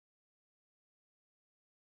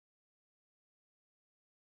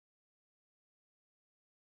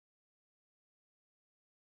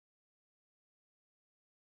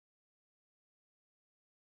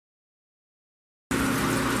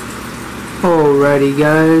Alrighty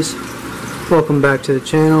guys, welcome back to the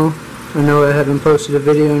channel. I know I haven't posted a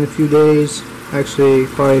video in a few days, actually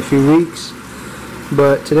probably a few weeks,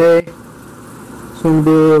 but today it's going to be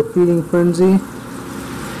a little feeding frenzy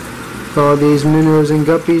with all these minnows and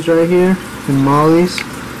guppies right here, and mollies,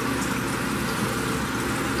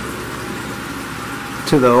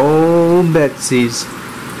 to the old Betsy's.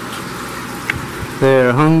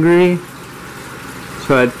 They're hungry,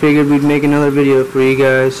 so I figured we'd make another video for you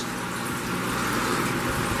guys.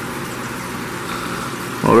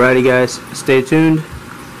 Alrighty guys, stay tuned.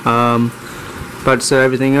 About to set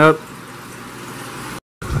everything up.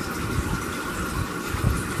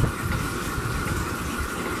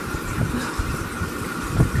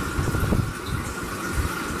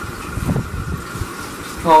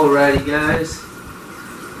 Alrighty guys,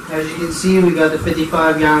 as you can see, we got the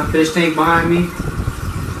 55-gallon fish tank behind me.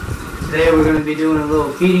 Today we're going to be doing a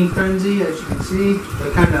little feeding frenzy. As you can see,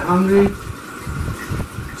 they're kind of hungry.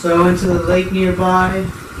 So I went to the lake nearby,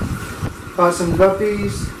 caught some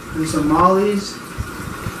guppies and some mollies.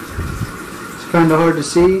 It's kind of hard to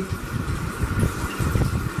see,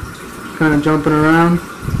 kind of jumping around,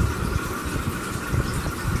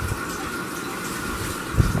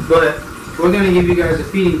 but we're going to give you guys a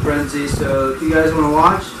feeding frenzy, so if you guys want to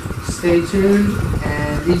watch, stay tuned,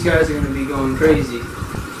 and these guys are going to be going crazy.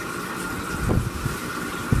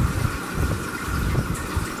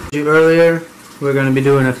 Earlier, we're going to be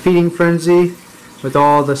doing a feeding frenzy with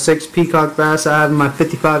all the 6 peacock bass I have in my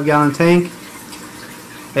 55-gallon tank,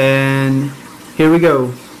 and here we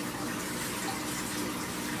go.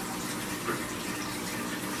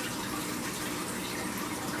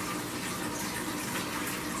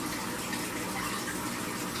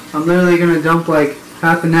 I'm literally going to dump like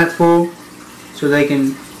half a net full so they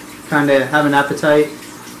can kind of have an appetite.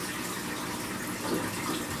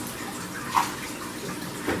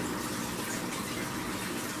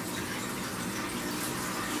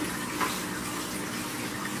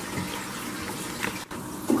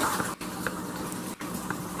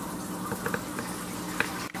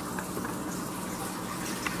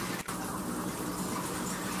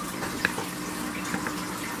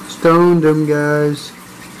 Stoned them, guys.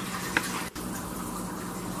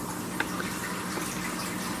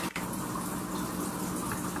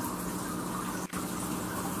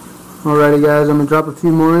 Alrighty guys, I'm going to drop a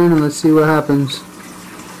few more in and let's see what happens.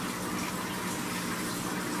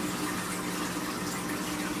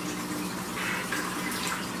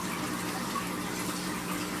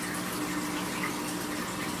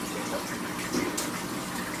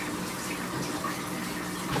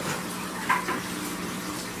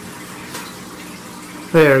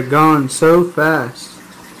 They are gone so fast.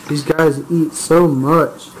 These guys eat so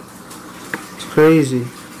much. It's crazy.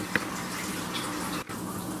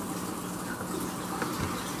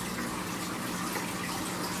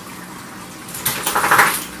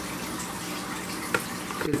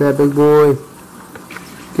 Get that big boy.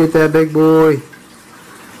 Get that big boy.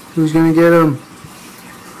 Who's gonna get him?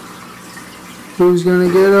 Who's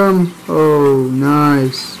gonna get him? Oh,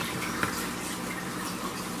 nice.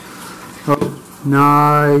 Oh,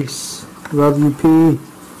 nice. Love you, P.